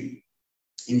toward you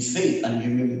in faith and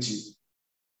humility,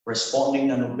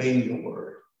 responding and obeying your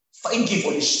word. Thank you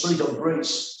for the spirit of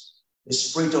grace, the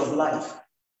spirit of life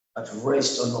that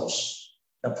rests on us,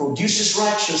 that produces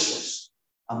righteousness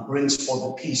and brings forth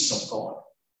the peace of God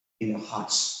in the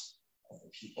hearts of the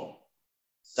people.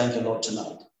 Thank you, Lord,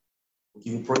 tonight. We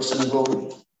give you praise and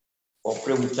glory. Or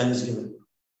pray with thanksgiving.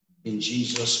 In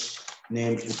Jesus'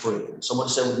 name we pray. Somebody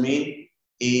say with me,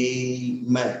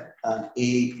 amen and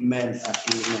amen and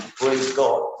amen. Praise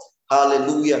God.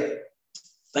 Hallelujah.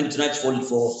 Thank you tonight for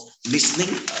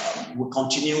listening. We'll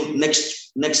continue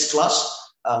next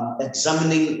class,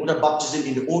 examining water baptism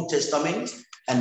in the Old Testament